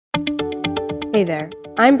Hey there,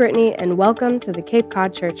 I'm Brittany, and welcome to the Cape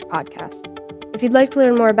Cod Church podcast. If you'd like to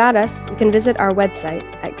learn more about us, you can visit our website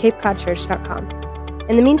at capecodchurch.com.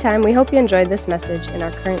 In the meantime, we hope you enjoyed this message in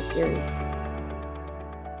our current series.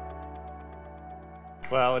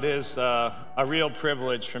 Well, it is a real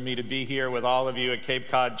privilege for me to be here with all of you at Cape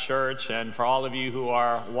Cod Church, and for all of you who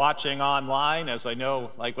are watching online, as I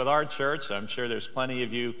know, like with our church, I'm sure there's plenty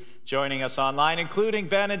of you joining us online, including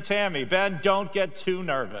Ben and Tammy. Ben, don't get too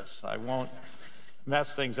nervous. I won't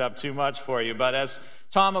mess things up too much for you. But as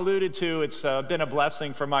Tom alluded to, it's been a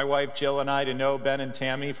blessing for my wife Jill and I to know Ben and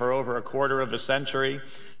Tammy for over a quarter of a century.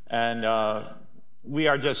 And we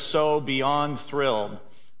are just so beyond thrilled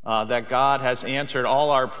that God has answered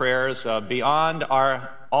all our prayers beyond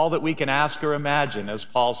all that we can ask or imagine, as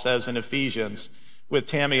Paul says in Ephesians, with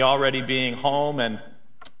Tammy already being home. And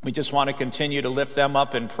we just want to continue to lift them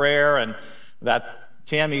up in prayer, and that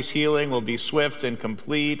Tammy's healing will be swift and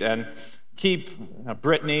complete. And keep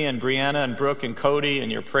Brittany and Brianna and Brooke and Cody in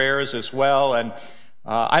your prayers as well. And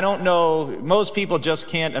I don't know, most people just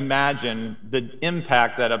can't imagine the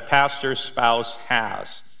impact that a pastor's spouse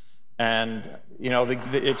has. And, you know,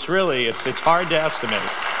 it's hard to estimate.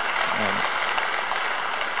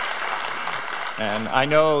 And I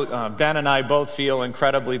know Ben and I both feel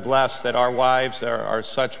incredibly blessed that our wives are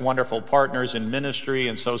such wonderful partners in ministry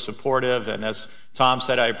and so supportive. And as Tom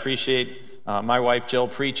said, I appreciate my wife Jill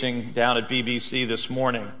preaching down at BBC this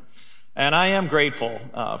morning. And I am grateful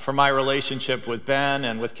for my relationship with Ben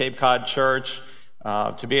and with Cape Cod Church,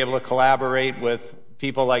 to be able to collaborate with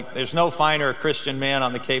people like, there's no finer Christian man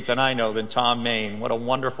on the Cape than I know than Tom Main. What a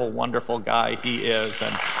wonderful, wonderful guy he is.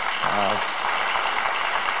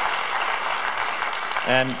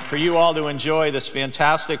 And for you all to enjoy this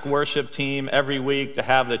fantastic worship team every week, to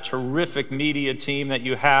have the terrific media team that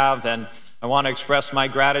you have, and I want to express my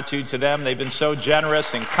gratitude to them. They've been so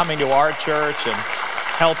generous in coming to our church and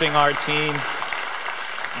helping our team.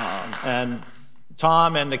 And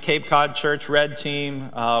Tom and the Cape Cod Church Red team,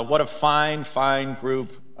 what a fine, fine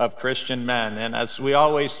group of Christian men. And as we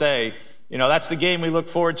always say, you know, that's the game we look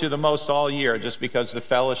forward to the most all year, just because the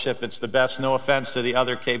fellowship, it's the best. No offense to the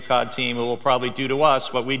other Cape Cod team who will probably do to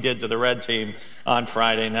us what we did to the Red team on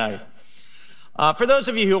Friday night. For those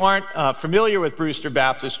of you who aren't familiar with Brewster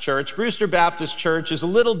Baptist Church, Brewster Baptist Church is a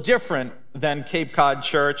little different than Cape Cod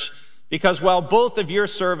Church, because while both of your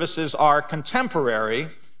services are contemporary,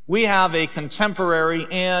 we have a contemporary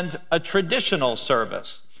and a traditional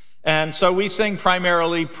service. And so we sing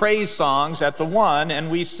primarily praise songs at the one, and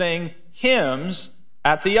we sing hymns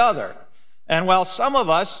at the other. And while some of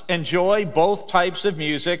us enjoy both types of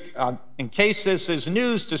music, in case this is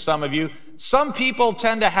news to some of you, some people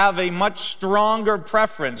tend to have a much stronger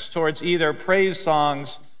preference towards either praise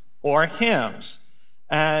songs or hymns.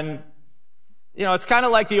 And, you know, it's kind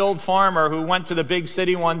of like the old farmer who went to the big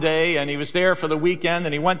city one day, and he was there for the weekend,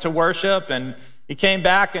 and he went to worship, and he came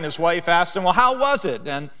back, and his wife asked him, well, how was it?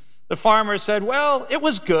 And the farmer said, well, it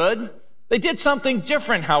was good. They did something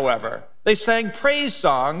different, however. They sang praise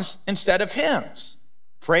songs instead of hymns.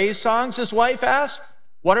 Praise songs, his wife asked?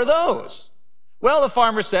 What are those? Well, the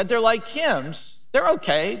farmer said, they're like hymns. They're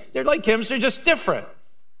okay. They're like hymns. They're just different.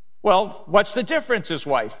 Well, what's the difference, his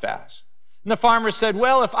wife asked? And the farmer said,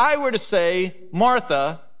 well, if I were to say,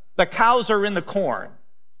 Martha, the cows are in the corn,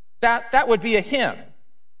 that would be a hymn.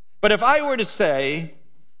 But if I were to say,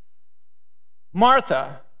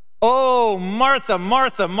 Martha, oh, Martha,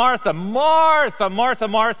 Martha, Martha, Martha, Martha,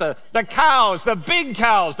 Martha, the cows, the big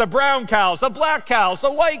cows, the brown cows, the black cows,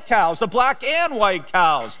 the white cows, the black and white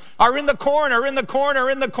cows are in the corn, are in the corn,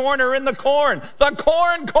 are in the corn, are in the corn, the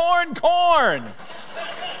corn, corn, corn.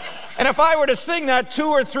 And if I were to sing that 2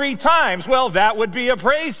 or 3 times, well, that would be a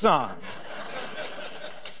praise song.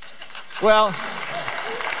 Well,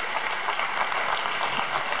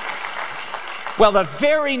 the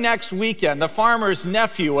very next weekend, the farmer's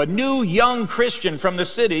nephew, a new young Christian from the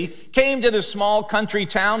city, came to this small country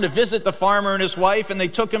town to visit the farmer and his wife, and they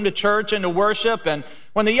took him to church and to worship. And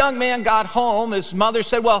when the young man got home, his mother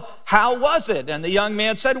said, well, how was it? And the young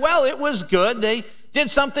man said, well, it was good. They did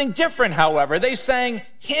something different, however. They sang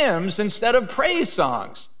hymns instead of praise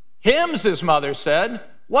songs. Hymns, his mother said.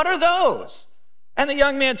 What are those? And the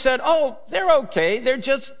young man said, oh, they're okay. They're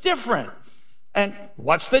just different. And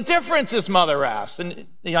what's the difference, his mother asked. And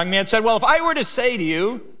the young man said, well, if I were to say to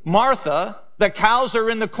you, Martha, the cows are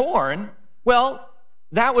in the corn, well,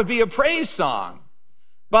 that would be a praise song.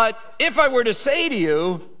 But if I were to say to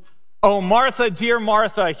you, O Martha, dear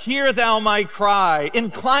Martha, hear thou my cry,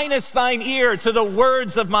 inclinest thine ear to the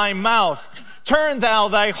words of my mouth. Turn thou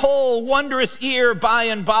thy whole wondrous ear by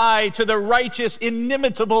and by to the righteous,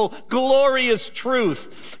 inimitable, glorious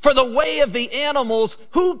truth. For the way of the animals,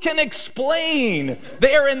 who can explain?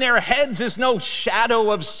 There in their heads is no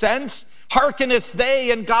shadow of sense. Hearkeneth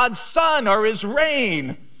they, and God's sun or his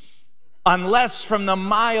rain. Unless from the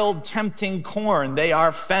mild tempting corn they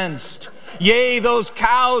are fenced. Yea, those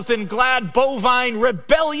cows in glad bovine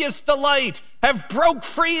rebellious delight have broke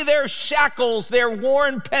free their shackles, their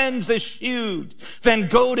worn pens eschewed. Then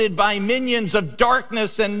goaded by minions of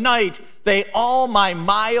darkness and night, they all my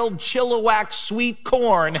mild chilliwack sweet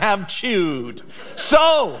corn have chewed.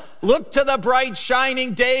 So look to the bright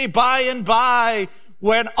shining day by and by,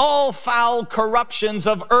 when all foul corruptions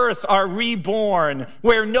of earth are reborn,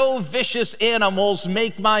 where no vicious animals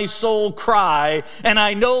make my soul cry, and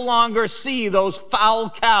I no longer see those foul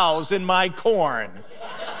cows in my corn.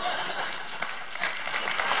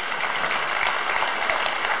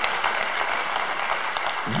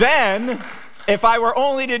 Then, if I were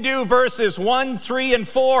only to do verses 1, 3, and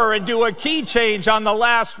 4 and do a key change on the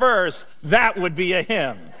last verse, that would be a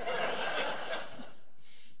hymn.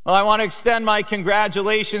 Well, I want to extend my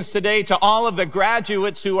congratulations today to all of the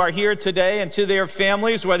graduates who are here today and to their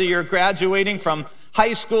families, whether you're graduating from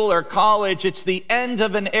high school or college. It's the end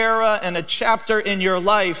of an era and a chapter in your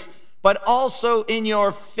life, but also in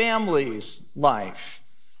your family's life.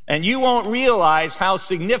 And you won't realize how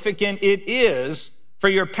significant it is for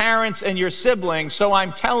your parents and your siblings, so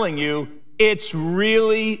I'm telling you, it's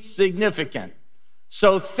really significant.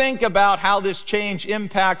 So think about how this change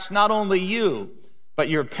impacts not only you, but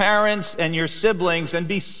your parents and your siblings, and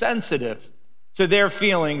be sensitive to their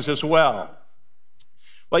feelings as well.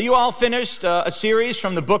 Well, you all finished a series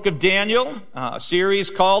from the book of Daniel, a series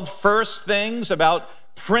called First Things, about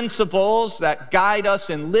principles that guide us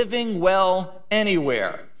in living well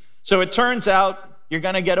anywhere. So it turns out you're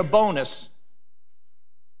going to get a bonus.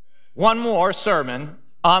 One more sermon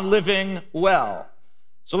on living well.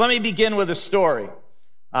 So let me begin with a story.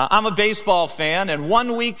 I'm a baseball fan, and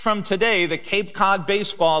 1 week from today, the Cape Cod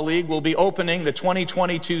Baseball League will be opening the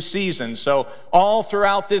 2022 season. So all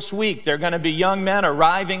throughout this week, there are going to be young men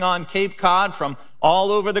arriving on Cape Cod from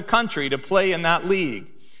all over the country to play in that league.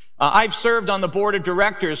 I've served on the board of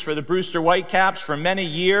directors for the Brewster Whitecaps for many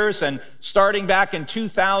years, and starting back in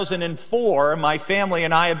 2004, my family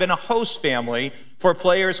and I have been a host family for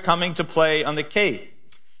players coming to play on the Cape.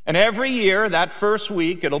 And every year, that first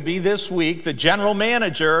week, it'll be this week, the general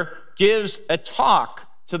manager gives a talk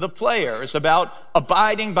to the players about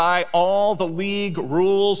abiding by all the league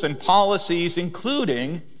rules and policies,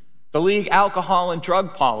 including the league alcohol and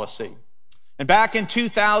drug policy. And back in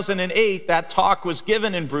 2008, that talk was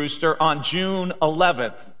given in Brewster on June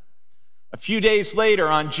 11th. A few days later,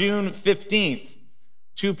 on June 15th,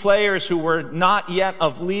 two players who were not yet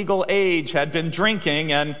of legal age had been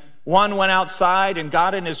drinking, and one went outside and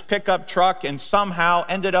got in his pickup truck and somehow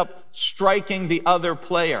ended up striking the other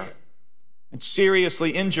player and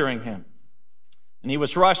seriously injuring him. And he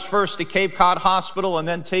was rushed first to Cape Cod Hospital and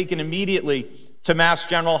then taken immediately to Mass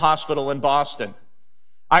General Hospital in Boston.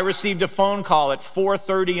 I received a phone call at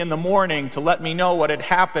 4:30 in the morning to let me know what had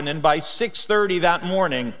happened, and by 6:30 that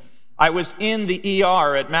morning, I was in the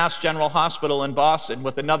ER at Mass General Hospital in Boston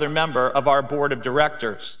with another member of our board of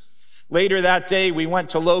directors. Later that day, we went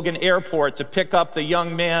to Logan Airport to pick up the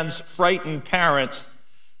young man's frightened parents.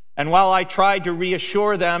 And while I tried to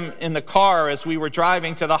reassure them in the car as we were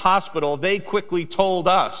driving to the hospital, they quickly told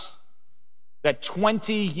us that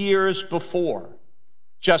 20 years before,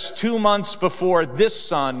 just 2 months before this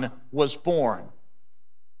son was born,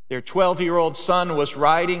 their 12-year-old son was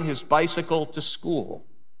riding his bicycle to school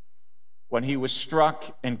when he was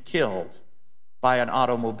struck and killed by an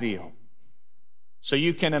automobile. So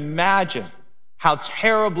you can imagine how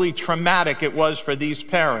terribly traumatic it was for these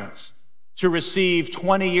parents to receive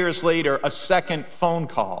 20 years later a second phone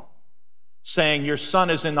call saying, your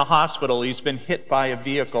son is in the hospital, he's been hit by a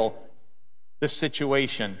vehicle, the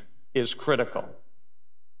situation is critical.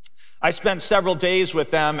 I spent several days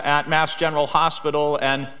with them at Mass General Hospital,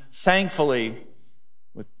 and thankfully,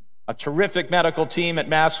 with a terrific medical team at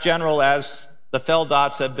Mass General, as the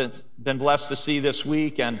Feldots have been blessed to see this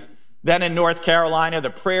week, and then in North Carolina, the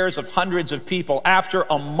prayers of hundreds of people. After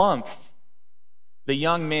a month, the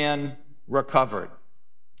young man recovered.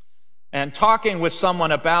 And talking with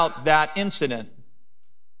someone about that incident,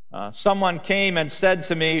 someone came and said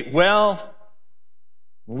to me, well,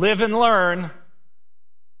 live and learn.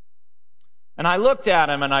 And I looked at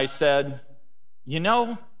him and I said, you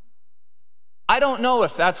know, I don't know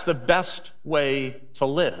if that's the best way to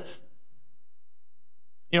live.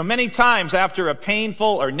 Many times after a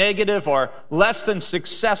painful or negative or less than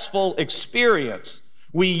successful experience,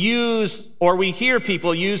 we hear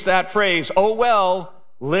people use that phrase, "Oh well,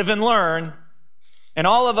 live and learn." And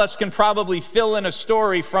all of us can probably fill in a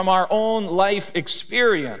story from our own life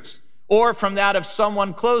experience or from that of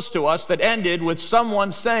someone close to us that ended with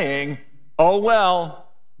someone saying, "Oh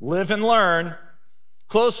well, live and learn."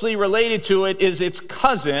 Closely related to it is its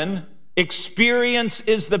cousin, "Experience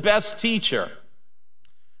is the best teacher."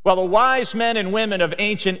 Well, the wise men and women of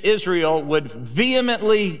ancient Israel would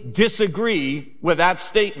vehemently disagree with that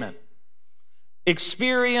statement.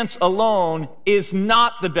 Experience alone is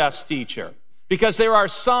not the best teacher, because there are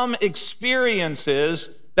some experiences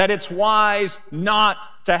that it's wise not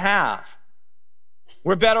to have.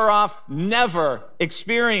 We're better off never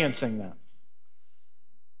experiencing them.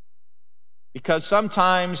 Because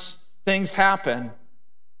sometimes things happen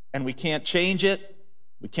and we can't change it,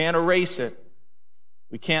 we can't erase it,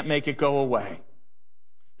 we can't make it go away.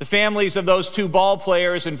 The families of those two ball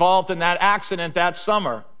players involved in that accident that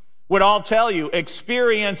summer would all tell you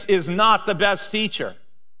experience is not the best teacher.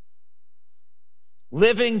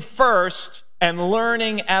 Living first and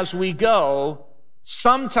learning as we go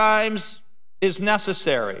sometimes is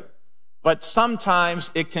necessary, but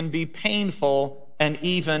sometimes it can be painful and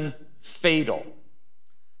even fatal.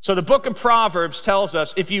 So the book of Proverbs tells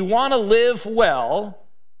us if you want to live well,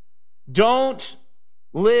 don't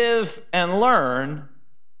live and learn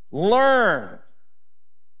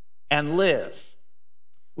and live.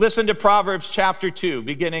 Listen to Proverbs chapter 2,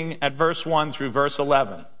 beginning at verse 1 through verse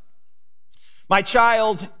 11. "My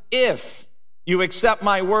child, if you accept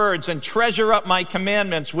my words and treasure up my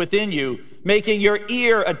commandments within you, making your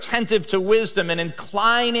ear attentive to wisdom and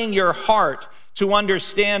inclining your heart to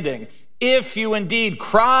understanding, if you indeed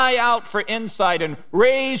cry out for insight and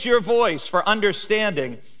raise your voice for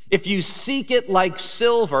understanding, if you seek it like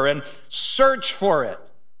silver and search for it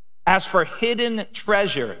as for hidden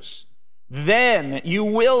treasures, then you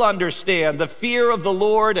will understand the fear of the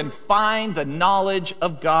Lord and find the knowledge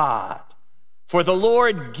of God. For the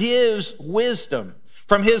Lord gives wisdom.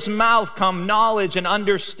 From his mouth come knowledge and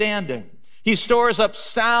understanding. He stores up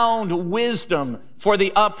sound wisdom for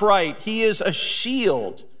the upright. He is a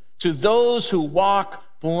shield to those who walk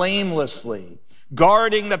blamelessly,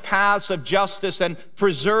 guarding the paths of justice and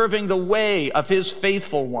preserving the way of his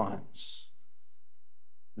faithful ones.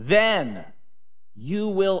 Then you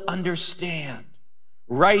will understand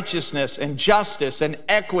righteousness and justice and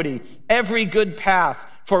equity, every good path,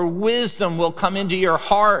 for wisdom will come into your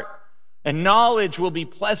heart, and knowledge will be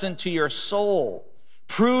pleasant to your soul.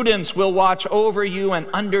 Prudence will watch over you, and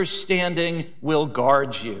understanding will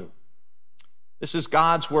guard you." This is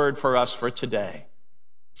God's word for us for today.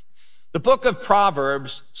 The book of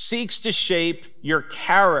Proverbs seeks to shape your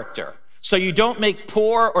character so you don't make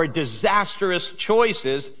poor or disastrous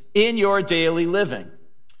choices in your daily living.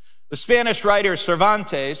 The Spanish writer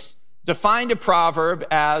Cervantes defined a proverb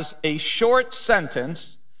as a short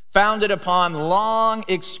sentence founded upon long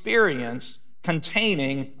experience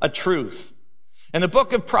containing a truth. And the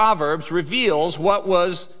book of Proverbs reveals what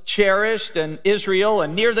was cherished in Israel,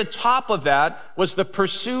 and near the top of that was the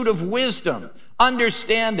pursuit of wisdom,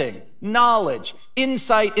 understanding, knowledge,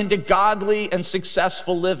 insight into godly and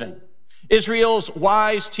successful living. Israel's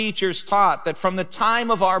wise teachers taught that from the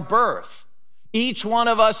time of our birth, each one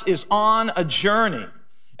of us is on a journey,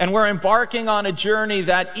 and we're embarking on a journey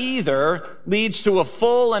that either leads to a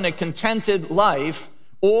full and a contented life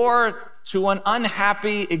or to an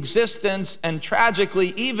unhappy existence, and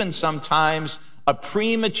tragically, even sometimes, a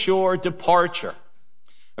premature departure.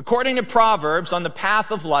 According to Proverbs, on the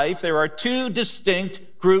path of life, there are two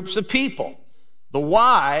distinct groups of people, the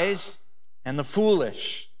wise and the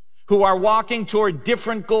foolish, who are walking toward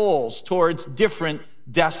different goals, towards different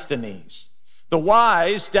destinies. The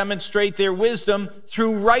wise demonstrate their wisdom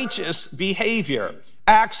through righteous behavior,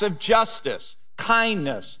 acts of justice,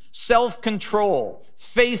 kindness, self-control,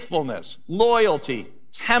 faithfulness, loyalty,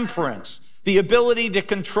 temperance, the ability to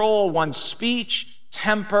control one's speech,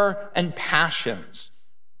 temper, and passions.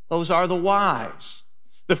 Those are the wise.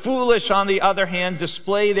 The foolish, on the other hand,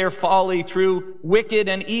 display their folly through wicked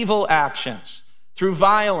and evil actions, through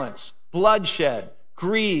violence, bloodshed,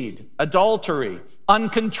 greed, adultery,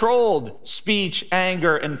 uncontrolled speech,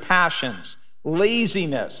 anger, and passions,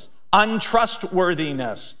 laziness,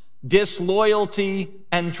 untrustworthiness, disloyalty,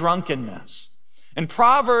 and drunkenness. And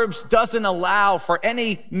Proverbs doesn't allow for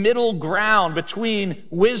any middle ground between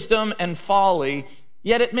wisdom and folly,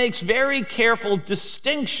 yet it makes very careful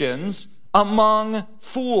distinctions among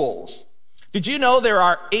fools. Did you know there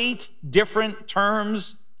are 8 different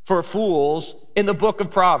terms for fools in the book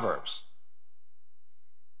of Proverbs?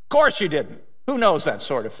 course you didn't. Who knows that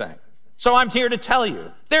sort of thing? So I'm here to tell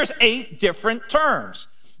you, there's 8 different terms.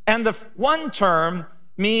 And the one term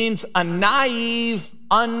means a naive,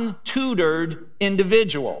 untutored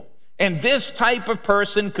individual. And this type of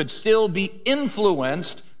person could still be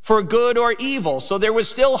influenced for good or evil. So there was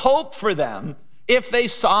still hope for them if they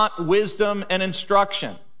sought wisdom and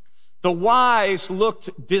instruction. The wise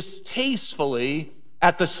looked distastefully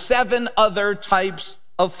at the 7 other types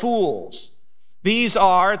of fools. These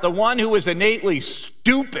are the one who is innately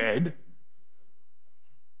stupid.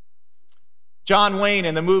 John Wayne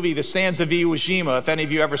in the movie The Sands of Iwo Jima, if any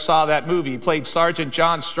of you ever saw that movie, he played Sergeant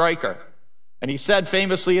John Stryker. And he said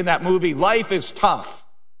famously in that movie, life is tough,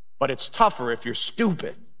 but it's tougher if you're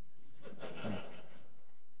stupid.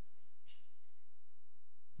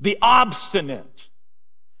 The obstinate,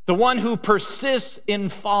 the one who persists in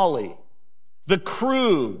folly, the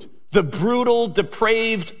crude, the brutal,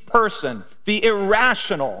 depraved person, the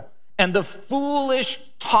irrational, and the foolish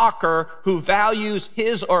talker who values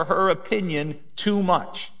his or her opinion too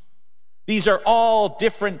much. These are all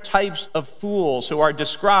different types of fools who are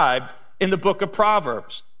described in the book of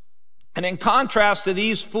Proverbs. And in contrast to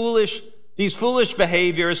these foolish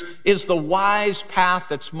behaviors is the wise path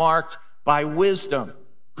that's marked by wisdom,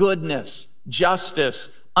 goodness, justice,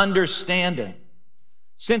 understanding.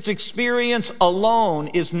 Since experience alone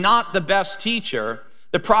is not the best teacher,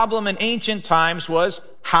 the problem in ancient times was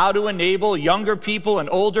how to enable younger people and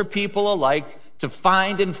older people alike to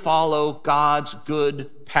find and follow God's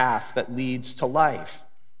good path that leads to life.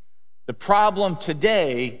 The problem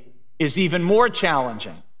today is even more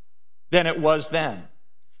challenging than it was then.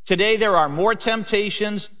 Today there are more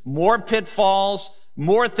temptations, more pitfalls,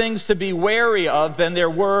 more things to be wary of than there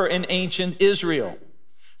were in ancient Israel.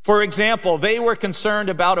 For example, they were concerned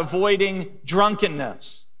about avoiding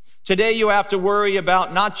drunkenness. Today you have to worry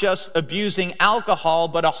about not just abusing alcohol,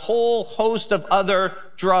 but a whole host of other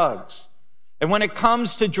drugs. And when it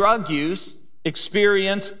comes to drug use,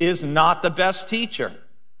 experience is not the best teacher.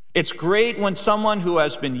 It's great when someone who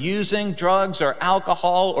has been using drugs or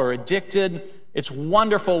alcohol or addicted, it's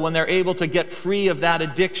wonderful when they're able to get free of that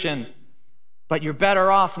addiction. But you're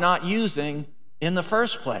better off not using in the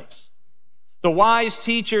first place. The wise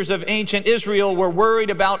teachers of ancient Israel were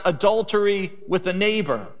worried about adultery with a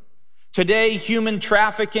neighbor. Today, human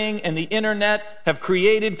trafficking and the internet have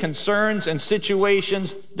created concerns and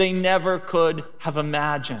situations they never could have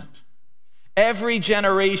imagined. Every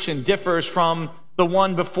generation differs from the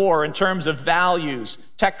one before in terms of values,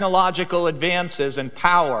 technological advances, and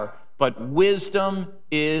power, but wisdom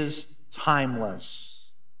is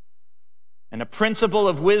timeless. And a principle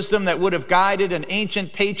of wisdom that would have guided an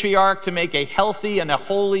ancient patriarch to make a healthy and a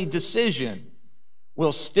holy decision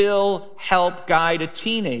will still help guide a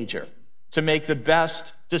teenager to make the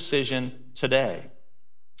best decision today.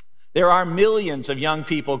 There are millions of young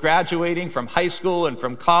people graduating from high school and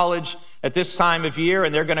from college at this time of year,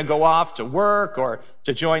 and they're going to go off to work or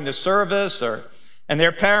to join the service, and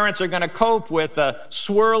their parents are going to cope with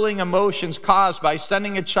swirling emotions caused by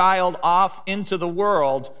sending a child off into the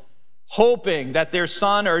world, hoping that their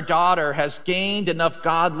son or daughter has gained enough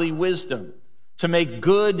godly wisdom to make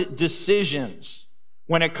good decisions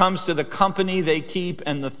when it comes to the company they keep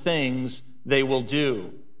and the things they will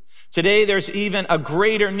do. Today, there's even a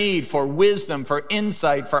greater need for wisdom, for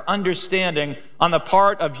insight, for understanding on the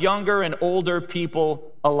part of younger and older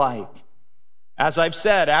people alike. As I've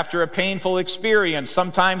said, after a painful experience,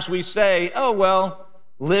 sometimes we say, oh, well,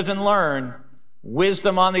 live and learn.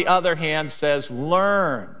 Wisdom, on the other hand, says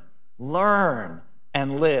learn,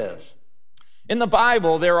 and live. In the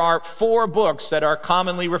Bible, there are 4 books that are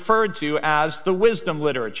commonly referred to as the wisdom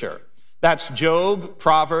literature. That's Job,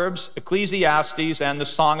 Proverbs, Ecclesiastes, and the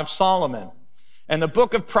Song of Solomon. And the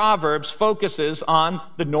book of Proverbs focuses on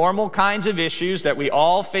the normal kinds of issues that we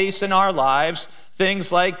all face in our lives,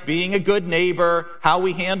 things like being a good neighbor, how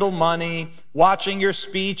we handle money, watching your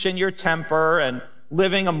speech and your temper, and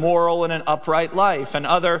living a moral and an upright life, and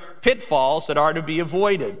other pitfalls that are to be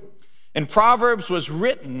avoided. And Proverbs was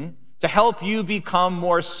written to help you become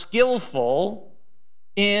more skillful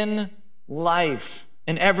in life,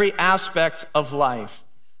 in every aspect of life,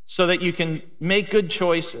 so that you can make good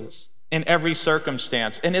choices in every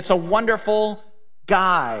circumstance. And it's a wonderful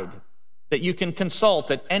guide that you can consult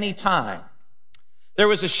at any time. There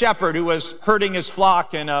was a shepherd who was herding his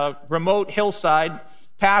flock in a remote hillside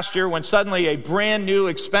pasture when suddenly a brand new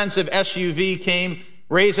expensive SUV came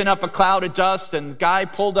raising up a cloud of dust, and the guy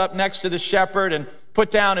pulled up next to the shepherd and put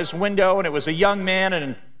down his window, and it was a young man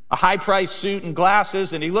in a high-priced suit and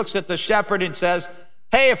glasses, and he looks at the shepherd and says,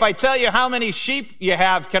 "Hey, if I tell you how many sheep you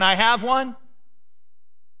have, can I have one?"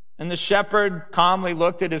 And the shepherd calmly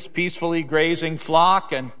looked at his peacefully grazing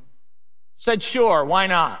flock and said, "Sure, why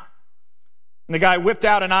not?" And the guy whipped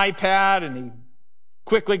out an iPad and he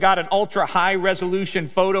quickly got an ultra-high resolution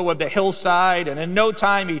photo of the hillside. And in no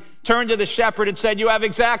time, he turned to the shepherd and said, "You have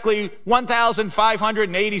exactly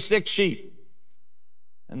 1,586 sheep."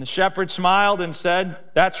 And the shepherd smiled and said,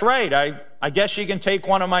 "That's right. I guess you can take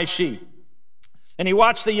one of my sheep." And he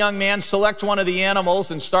watched the young man select one of the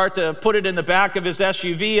animals and start to put it in the back of his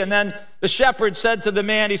SUV. And then the shepherd said to the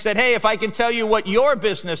man, he said, "Hey, if I can tell you what your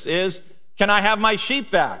business is, can I have my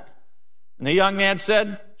sheep back?" And the young man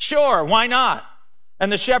said, "Sure, why not?"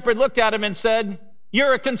 And the shepherd looked at him and said,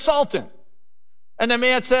 "You're a consultant." And the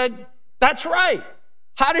man said, "That's right.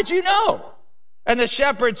 How did you know?" And the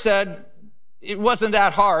shepherd said, "It wasn't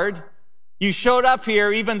that hard. You showed up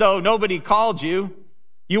here even though nobody called you.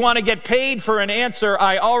 You want to get paid for an answer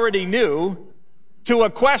I already knew to a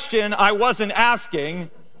question I wasn't asking,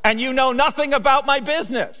 and you know nothing about my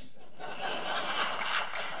business.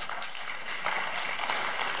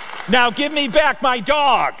 Now give me back my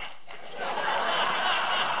dog."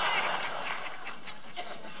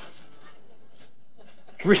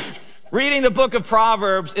 Reading the book of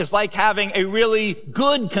Proverbs is like having a really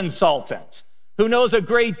good consultant who knows a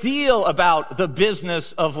great deal about the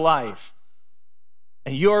business of life.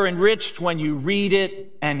 And you're enriched when you read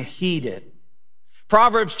it and heed it.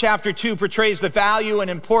 Proverbs chapter 2 portrays the value and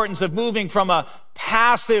importance of moving from a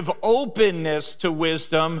passive openness to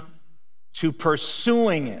wisdom to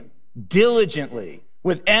pursuing it diligently,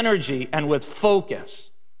 with energy and with focus.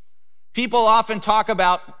 People often talk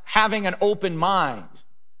about having an open mind,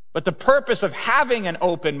 but the purpose of having an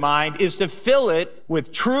open mind is to fill it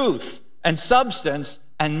with truth and substance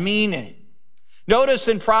and meaning. Notice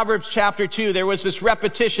in Proverbs chapter 2, there was this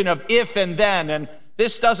repetition of if and then, and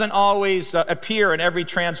this doesn't always appear in every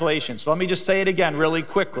translation. So let me just say it again really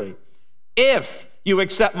quickly. If you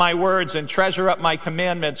accept my words and treasure up my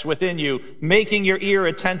commandments within you, making your ear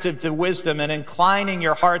attentive to wisdom and inclining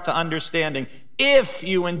your heart to understanding, if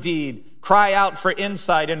you indeed cry out for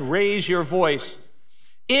insight and raise your voice,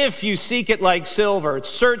 if you seek it like silver,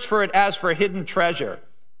 search for it as for hidden treasure.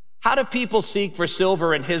 How do people seek for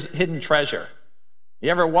silver and his hidden treasure? You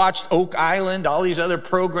ever watched Oak Island, all these other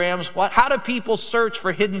programs? How do people search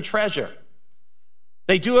for hidden treasure?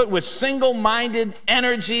 They do it with single-minded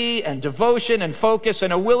energy and devotion and focus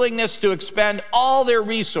and a willingness to expend all their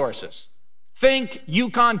resources. Think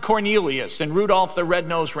Yukon Cornelius and Rudolph the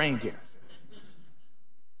Red-Nosed Reindeer.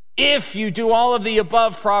 If you do all of the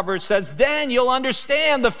above, Proverbs says, then you'll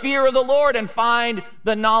understand the fear of the Lord and find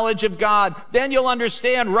the knowledge of God. Then you'll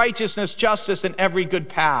understand righteousness, justice, and every good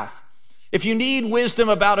path. If you need wisdom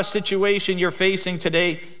about a situation you're facing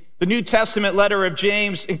today, the New Testament letter of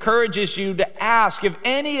James encourages you to ask. If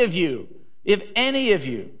any of you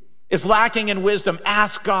is lacking in wisdom,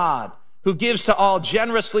 ask God, who gives to all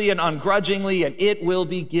generously and ungrudgingly, and it will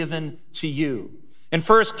be given to you. In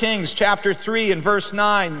 1 Kings chapter 3 and verse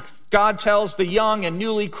 9, God tells the young and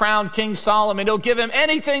newly crowned King Solomon he'll give him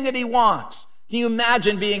anything that he wants. Can you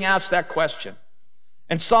imagine being asked that question?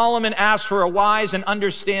 And Solomon asked for a wise and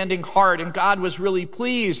understanding heart, and God was really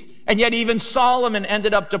pleased. And yet even Solomon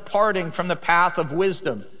ended up departing from the path of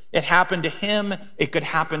wisdom. It happened to him, it could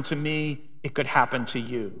happen to me, it could happen to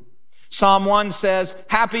you. Psalm 1 says,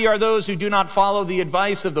 "Happy are those who do not follow the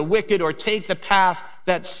advice of the wicked or take the path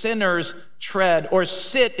that sinners tread or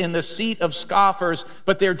sit in the seat of scoffers,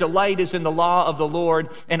 but their delight is in the law of the Lord,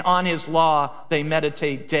 and on his law they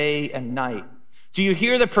meditate day and night." Do you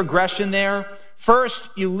hear the progression there? First,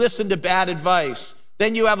 you listen to bad advice.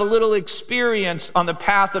 Then you have a little experience on the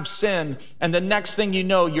path of sin. And the next thing you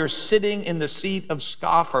know, you're sitting in the seat of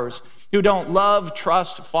scoffers who don't love,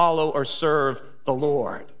 trust, follow, or serve the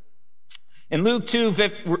Lord. In Luke 2,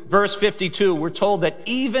 verse 52, we're told that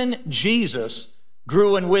even Jesus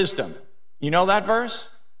grew in wisdom. You know that verse?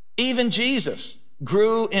 Even Jesus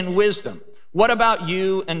grew in wisdom. What about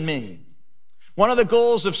you and me? One of the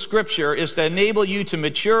goals of Scripture is to enable you to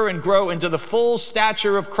mature and grow into the full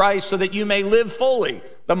stature of Christ so that you may live fully,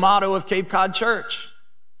 the motto of Cape Cod Church.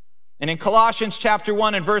 And in Colossians chapter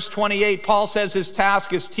 1 and verse 28, Paul says his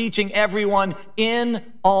task is teaching everyone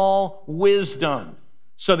in all wisdom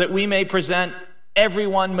so that we may present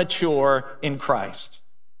everyone mature in Christ.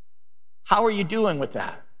 How are you doing with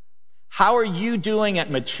that? How are you doing at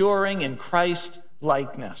maturing in Christ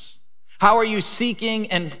likeness? How are you seeking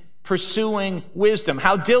and pursuing wisdom?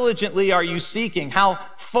 How diligently are you seeking? How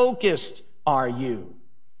focused are you?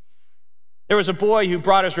 There was a boy who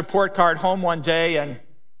brought his report card home one day, and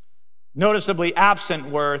noticeably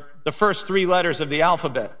absent were the first three letters of the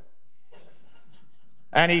alphabet.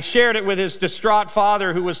 And he shared it with his distraught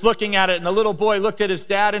father who was looking at it, and the little boy looked at his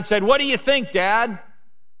dad and said, "What do you think, Dad?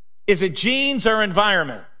 Is it genes or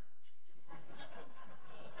environment?"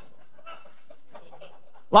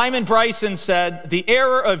 Lyman Bryson said, "The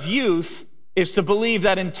error of youth is to believe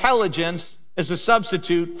that intelligence is a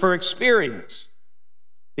substitute for experience.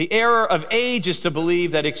 The error of age is to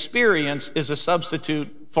believe that experience is a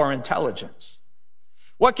substitute for intelligence."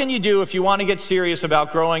 What can you do if you want to get serious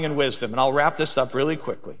about growing in wisdom? And I'll wrap this up really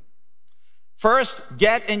quickly. First,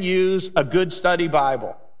 get and use a good study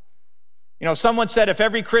Bible. You know, someone said if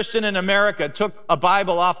every Christian in America took a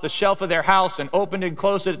Bible off the shelf of their house and opened it and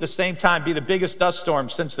closed it at the same time, it'd be the biggest dust storm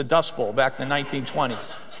since the Dust Bowl back in the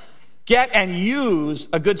 1920s. Get and use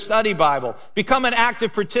a good study Bible. Become an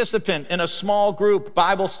active participant in a small group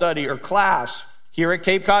Bible study or class here at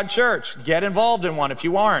Cape Cod Church. Get involved in one if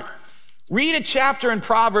you aren't. Read a chapter in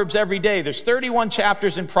Proverbs every day. There's 31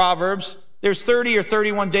 chapters in Proverbs. There's 30 or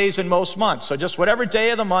 31 days in most months. So just whatever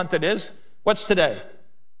day of the month it is. What's today?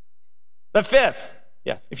 The 5th.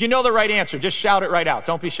 Yeah. If you know the right answer, just shout it right out.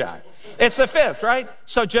 Don't be shy. It's the 5th, right?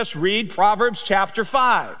 So just read Proverbs chapter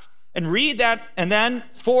 5 and read that. And then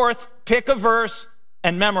 4th, pick a verse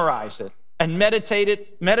and memorize it and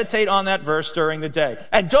meditate on that verse during the day.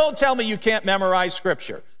 And don't tell me you can't memorize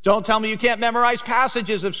scripture. Don't tell me you can't memorize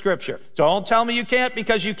passages of scripture. Don't tell me you can't,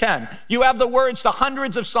 because you can. You have the words to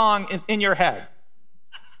hundreds of songs in your head.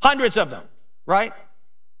 Hundreds of them, right?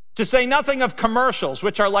 To say nothing of commercials,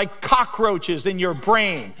 which are like cockroaches in your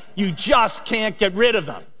brain. You just can't get rid of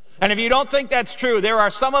them. And if you don't think that's true, there are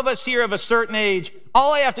some of us here of a certain age.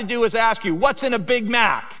 All I have to do is ask you, what's in a Big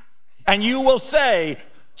Mac? And you will say,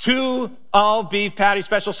 2 all-beef patty,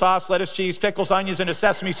 special sauce, lettuce, cheese, pickles, onions, and a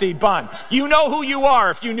sesame seed bun. You know who you are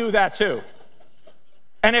if you knew that too.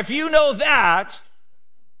 And if you know that,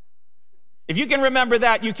 if you can remember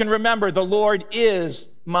that, you can remember the Lord is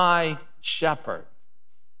my shepherd.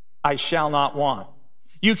 I shall not want.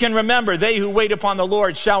 You can remember they who wait upon the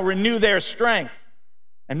Lord shall renew their strength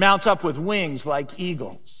and mount up with wings like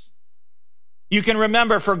eagles. You can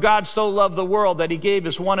remember, for God so loved the world that he gave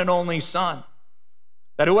his one and only Son,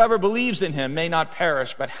 that whoever believes in him may not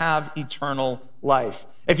perish but have eternal life.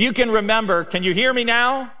 If you can remember, can you hear me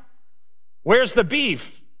now? Where's the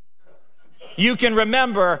beef? You can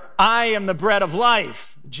remember, I am the bread of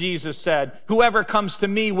life, Jesus said. Whoever comes to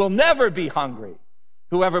me will never be hungry.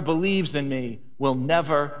 Whoever believes in me will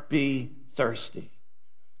never be thirsty.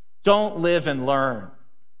 Don't live and learn.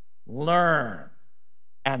 Learn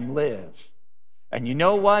and live. And you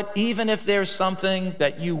know what? Even if there's something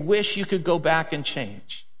that you wish you could go back and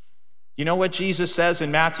change, you know what Jesus says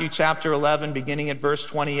in Matthew chapter 11, beginning at verse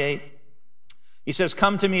 28? He says,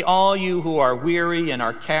 "Come to me, all you who are weary and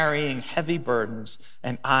are carrying heavy burdens,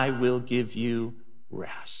 and I will give you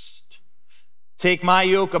rest. Take my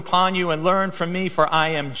yoke upon you and learn from me, for I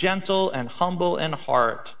am gentle and humble in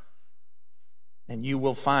heart, and you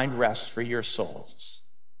will find rest for your souls."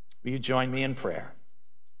 Will you join me in prayer?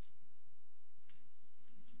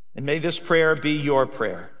 And may this prayer be your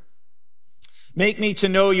prayer. Make me to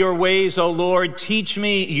know your ways, O Lord. Teach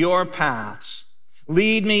me your paths.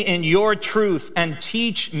 Lead me in your truth and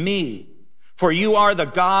teach me. For you are the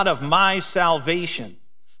God of my salvation.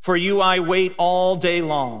 For you I wait all day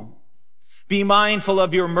long. Be mindful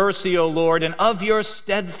of your mercy, O Lord, and of your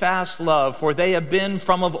steadfast love, for they have been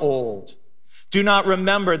from of old. Do not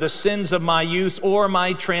remember the sins of my youth or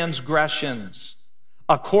my transgressions.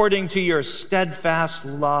 According to your steadfast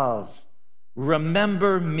love,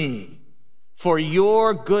 remember me for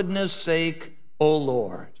your goodness' sake, O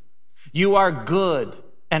Lord. You are good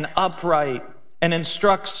and upright and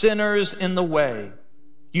instruct sinners in the way.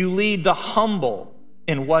 You lead the humble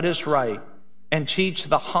in what is right and teach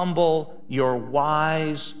the humble your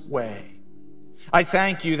wise way. I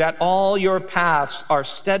thank you that all your paths are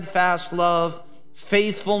steadfast love,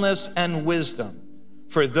 faithfulness, and wisdom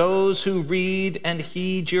for those who read and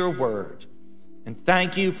heed your word. And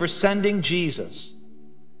thank you for sending Jesus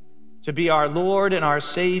to be our Lord and our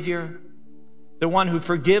Savior, the one who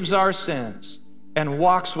forgives our sins and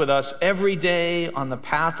walks with us every day on the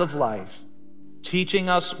path of life, teaching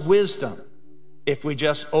us wisdom if we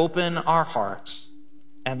just open our hearts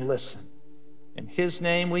and listen. In his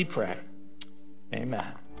name we pray.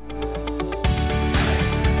 Amen.